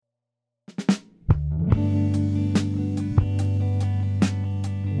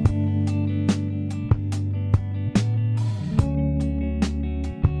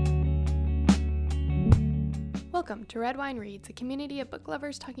Welcome to Red Wine Reads, a community of book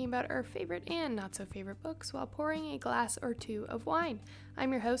lovers talking about our favorite and not so favorite books while pouring a glass or two of wine.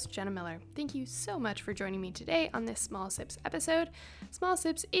 I'm your host, Jenna Miller. Thank you so much for joining me today on this Small Sips episode. Small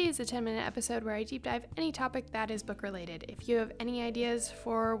Sips is a 10-minute episode where I deep dive any topic that is book related. If you have any ideas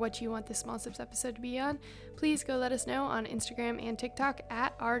for what you want this Small Sips episode to be on, please go let us know on Instagram and TikTok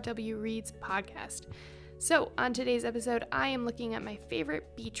at RW Reads Podcast. So, on today's episode, I am looking at my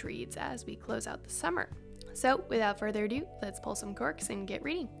favorite beach reads as we close out the summer. So, without further ado, let's pull some corks and get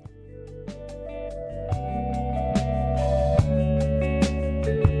reading.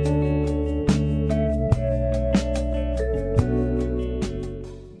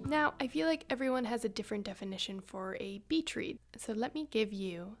 Now, I feel like everyone has a different definition for a beach read, so let me give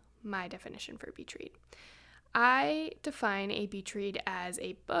you my definition for a beach read. I define a beach read as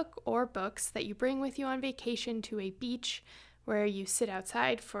a book or books that you bring with you on vacation to a beach where you sit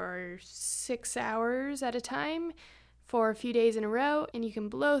outside for 6 hours at a time for a few days in a row, and you can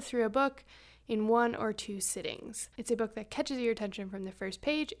blow through a book in 1 or 2 sittings. It's a book that catches your attention from the first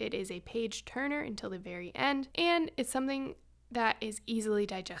page. It is a page turner until the very end, and it's something that is easily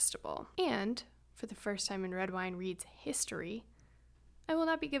digestible. And for the first time in Red Wine Reads history, I will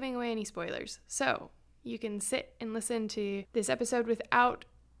not be giving away any spoilers. So you can sit and listen to this episode without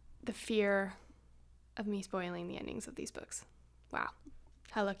the fear of me spoiling the endings of these books. Wow,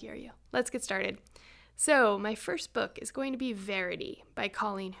 how lucky are you? Let's get started. So my first book is going to be Verity by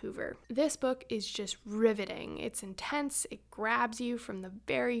Colleen Hoover. This book is just riveting. It's intense. It grabs you from the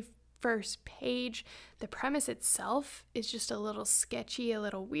very first page. The premise itself is just a little sketchy, a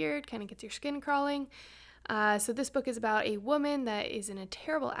little weird, kind of gets your skin crawling. So this book is about a woman that is in a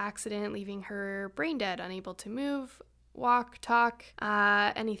terrible accident, leaving her brain dead, unable to move, walk, talk,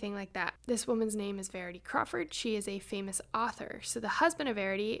 anything like that. This woman's name is Verity Crawford. She is a famous author. So the husband of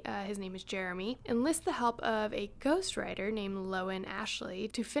Verity, his name is Jeremy, enlists the help of a ghostwriter named Lowen Ashley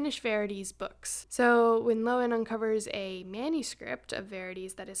to finish Verity's books. So when Lowen uncovers a manuscript of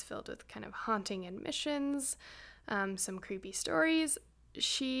Verity's that is filled with kind of haunting admissions, some creepy stories,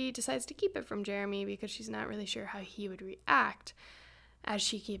 she decides to keep it from Jeremy because she's not really sure how he would react. As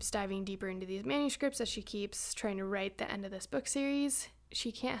she keeps diving deeper into these manuscripts, as she keeps trying to write the end of this book series,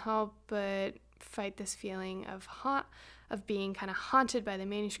 she can't help but fight this feeling of being kind of haunted by the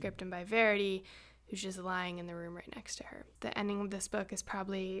manuscript and by Verity, who's just lying in the room right next to her. The ending of this book is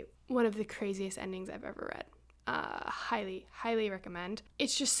probably one of the craziest endings I've ever read. Highly recommend.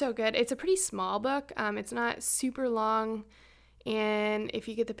 It's just so good. It's a pretty small book. It's not super long, and if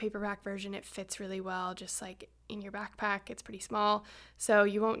you get the paperback version, it fits really well, just like in your backpack. It's pretty small, so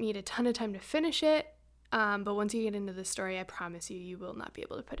you won't need a ton of time to finish it, but once you get into the story, I promise you will not be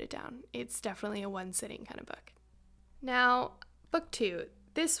able to put it down. It's definitely a one-sitting kind of book. Now, book 2.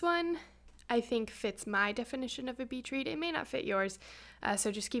 This one, I think, fits my definition of a beach read. It may not fit yours,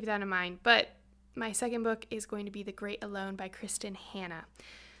 so just keep that in mind, but my second book is going to be The Great Alone by Kristin Hannah.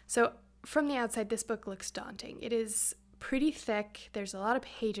 So from the outside, this book looks daunting. It is pretty thick. There's a lot of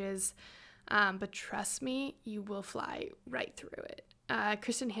pages, but trust me, you will fly right through it.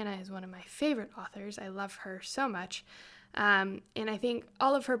 Kristin Hannah is one of my favorite authors. I love her so much, and I think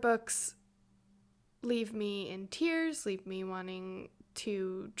all of her books leave me in tears, leave me wanting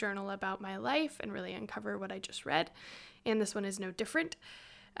to journal about my life and really uncover what I just read, and this one is no different.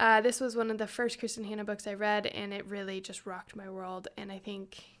 This was one of the first Kristin Hannah books I read, and it really just rocked my world, and I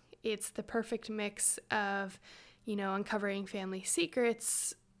think it's the perfect mix of uncovering family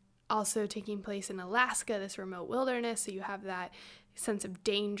secrets, also taking place in Alaska, this remote wilderness, so you have that sense of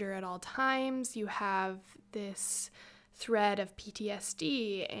danger at all times. You have this thread of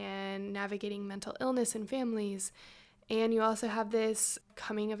PTSD and navigating mental illness in families, and you also have this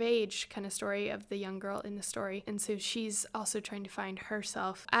coming of age kind of story of the young girl in the story, and so she's also trying to find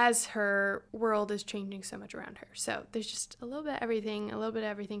herself as her world is changing so much around her. So there's just a little bit of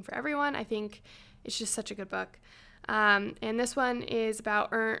everything for everyone. I think it's just such a good book. And this one is about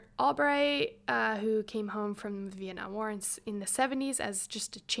Ernst Albright, who came home from the Vietnam War in the 70s as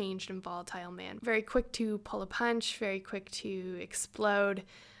just a changed and volatile man. Very quick to pull a punch, very quick to explode,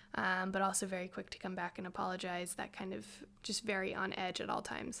 but also very quick to come back and apologize, that kind of just very on edge at all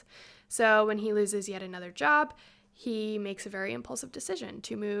times. So when he loses yet another job, he makes a very impulsive decision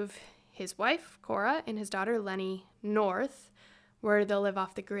to move his wife, Cora, and his daughter, Lenny, north, where they'll live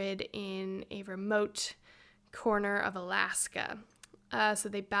off the grid in a remote corner of Alaska. So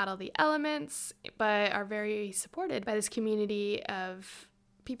they battle the elements, but are very supported by this community of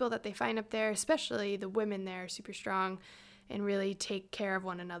people that they find up there, especially the women there are super strong and really take care of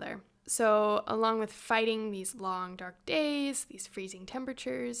one another. So along with fighting these long, dark days, these freezing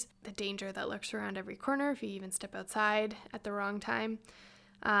temperatures, the danger that lurks around every corner if you even step outside at the wrong time,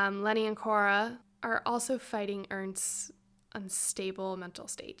 Lenny and Cora are also fighting Ernst's unstable mental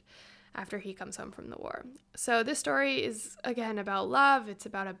state after he comes home from the war. So this story is, again, about love. It's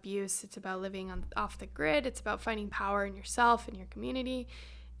about abuse. It's about living off the grid. It's about finding power in yourself and your community,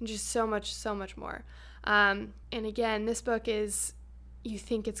 and just so much more. And again, this book is, you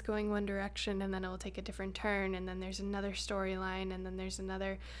think it's going one direction, and then it will take a different turn, and then there's another storyline, and then there's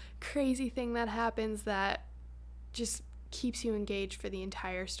another crazy thing that happens that just keeps you engaged for the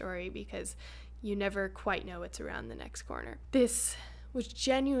entire story, because you never quite know what's around the next corner. This was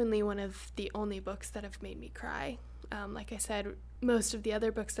genuinely one of the only books that have made me cry. Like I said, most of the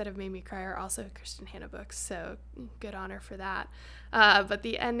other books that have made me cry are also Kristin Hannah books, so good on her for that. But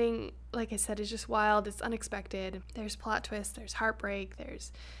the ending, like I said, is just wild. It's unexpected. There's plot twists, there's heartbreak,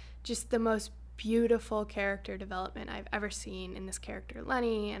 there's just the most beautiful character development I've ever seen in this character,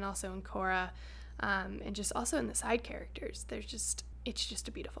 Lenny, and also in Cora, and just also in the side characters. It's just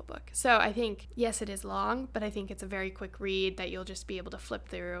a beautiful book. So I think, yes, it is long, but I think it's a very quick read that you'll just be able to flip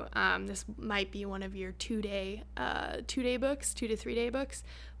through. This might be one of your 2-day books, 2 to 3 day books,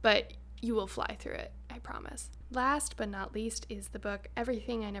 but you will fly through it, I promise. Last but not least is the book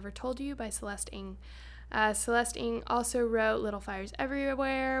Everything I Never Told You by Celeste Ng. Celeste Ng also wrote Little Fires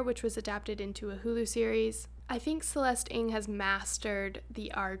Everywhere, which was adapted into a Hulu series. I think Celeste Ng has mastered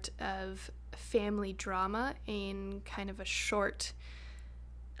the art of family drama in kind of a short,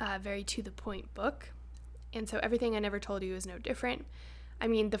 very to-the-point book. And so Everything I Never Told You is no different. I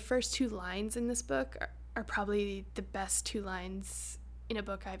mean, the first 2 lines in this book are probably the best 2 lines in a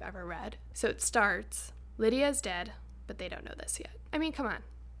book I've ever read. So it starts, Lydia is dead, but they don't know this yet. I mean, come on.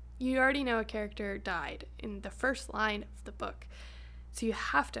 You already know a character died in the first line of the book. So you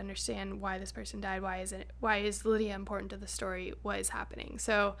have to understand why this person died. Why is Lydia important to the story? What is happening?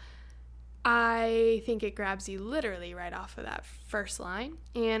 So I think it grabs you literally right off of that first line.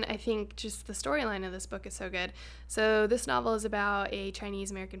 And I think just the storyline of this book is so good. So this novel is about a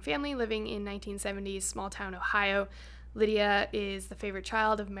Chinese-American family living in 1970s small-town Ohio. Lydia is the favorite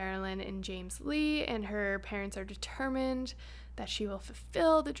child of Marilyn and James Lee, and her parents are determined that she will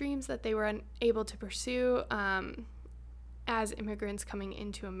fulfill the dreams that they were unable to pursue as immigrants coming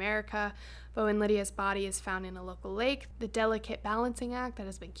into America. But when Lydia's body is found in a local lake, the delicate balancing act that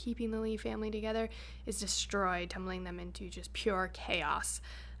has been keeping the Lee family together is destroyed, tumbling them into just pure chaos.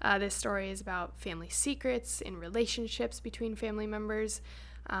 This story is about family secrets and relationships between family members.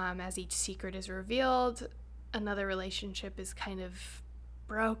 As each secret is revealed, another relationship is kind of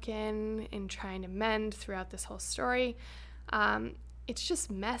broken and trying to mend throughout this whole story. It's just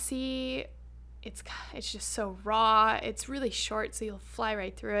messy. It's just so raw. It's really short, so you'll fly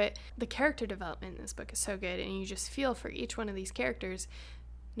right through it. The character development in this book is so good, and you just feel for each one of these characters.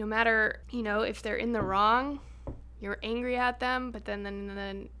 No matter, if they're in the wrong, you're angry at them, but then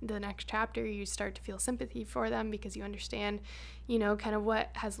in the next chapter, you start to feel sympathy for them because you understand, kind of what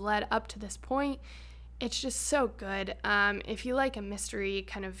has led up to this point. It's just so good. If you like a mystery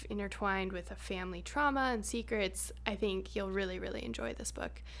kind of intertwined with a family trauma and secrets, I think you'll really, really enjoy this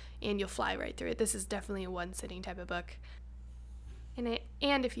book, and you'll fly right through it. This is definitely a one-sitting type of book. And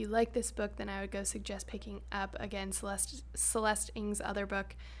if you like this book, then I would go suggest picking up, again, Celeste Ng's other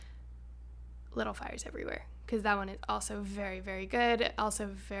book, Little Fires Everywhere, because that one is also very, very good. Also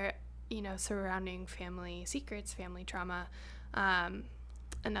very, surrounding family secrets, family trauma.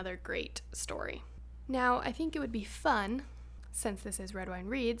 Another great story. Now, I think it would be fun, since this is Red Wine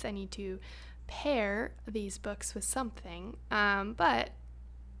Reads, I need to pair these books with something, but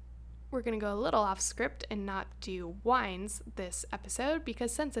we're going to go a little off script and not do wines this episode,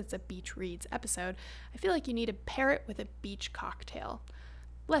 because since it's a beach reads episode, I feel like you need to pair it with a beach cocktail.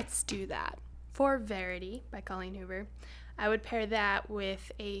 Let's do that. For Verity by Colleen Hoover, I would pair that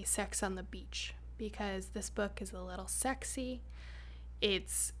with a Sex on the Beach, because this book is a little sexy.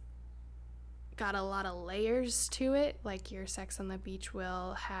 It's got a lot of layers to it, like your Sex on the Beach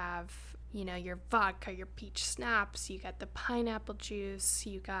will have, your vodka, your peach schnapps, you got the pineapple juice,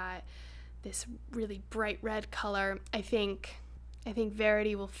 you got this really bright red color. I think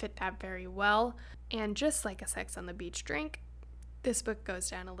Verity will fit that very well. And just like a Sex on the Beach drink, this book goes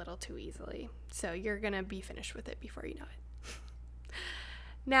down a little too easily. So you're going to be finished with it before you know it.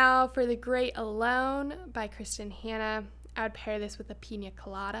 Now for The Great Alone by Kristin Hannah, I would pair this with a pina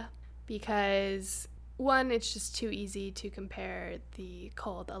colada, because one, it's just too easy to compare the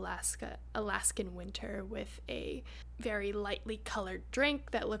cold Alaskan winter with a very lightly colored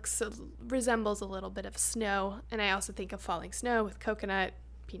drink that resembles a little bit of snow. And I also think of falling snow with coconut,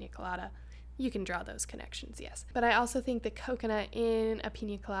 pina colada, you can draw those connections, yes. But I also think the coconut in a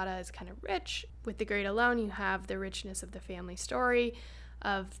pina colada is kind of rich. With the grade alone, you have the richness of the family story,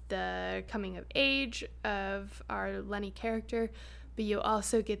 of the coming of age of our Lenny character, but you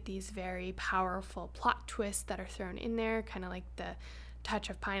also get these very powerful plot twists that are thrown in there, kind of like the touch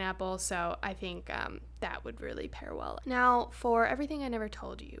of pineapple. So I think that would really pair well. Now, for Everything I Never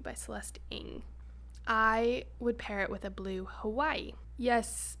Told You by Celeste Ng, I would pair it with a blue Hawaii.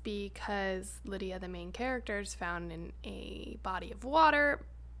 Yes, because Lydia, the main character, is found in a body of water,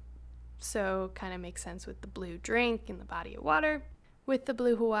 so kind of makes sense with the blue drink in the body of water. With the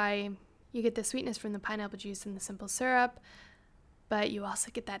blue Hawaii, you get the sweetness from the pineapple juice and the simple syrup, but you also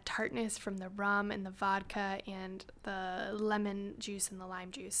get that tartness from the rum and the vodka and the lemon juice and the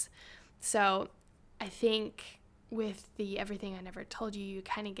lime juice. So I think with the Everything I Never Told You, you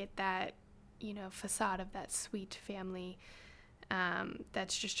kind of get that, facade of that sweet family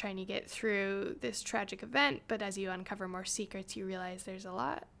that's just trying to get through this tragic event. But as you uncover more secrets, you realize there's a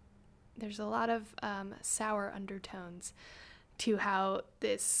lot of sour undertones to how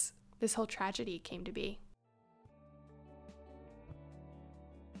this whole tragedy came to be.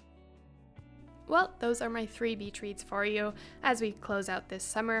 Well, those are my 3 beach reads for you as we close out this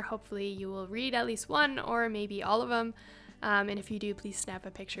summer. Hopefully you will read at least one or maybe all of them. And if you do, please snap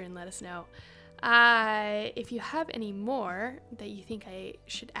a picture and let us know. If you have any more that you think I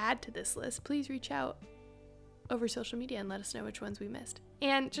should add to this list, please reach out over social media and let us know which ones we missed.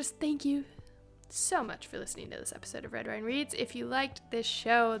 And just thank you so much for listening to this episode of Red Wine Reads. If you liked this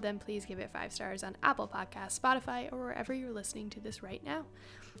show, then please give it 5 stars on Apple Podcasts, Spotify, or wherever you're listening to this right now.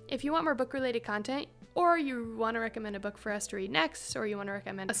 If you want more book-related content, or you want to recommend a book for us to read next, or you want to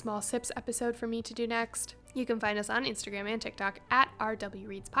recommend a small sips episode for me to do next, you can find us on Instagram and TikTok at RW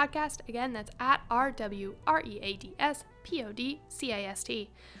Reads Podcast. Again, that's at RWREADS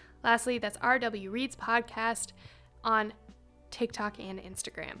Lastly, that's RW Reads Podcast on TikTok and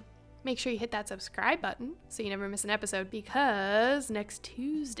Instagram. Make sure you hit that subscribe button so you never miss an episode, because next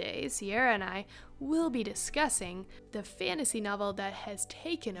Tuesday, Sierra and I will be discussing the fantasy novel that has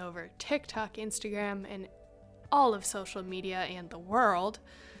taken over TikTok, Instagram, and all of social media and the world,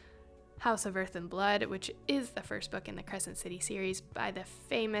 House of Earth and Blood, which is the first book in the Crescent City series by the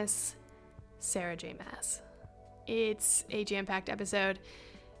famous Sarah J. Maas. It's a jam-packed episode,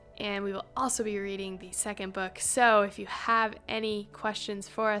 and we will also be reading the second book. So if you have any questions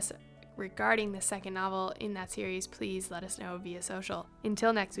for us regarding the second novel in that series, please let us know via social.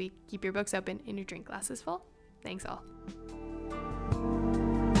 Until next week, keep your books open and your drink glasses full. Thanks all.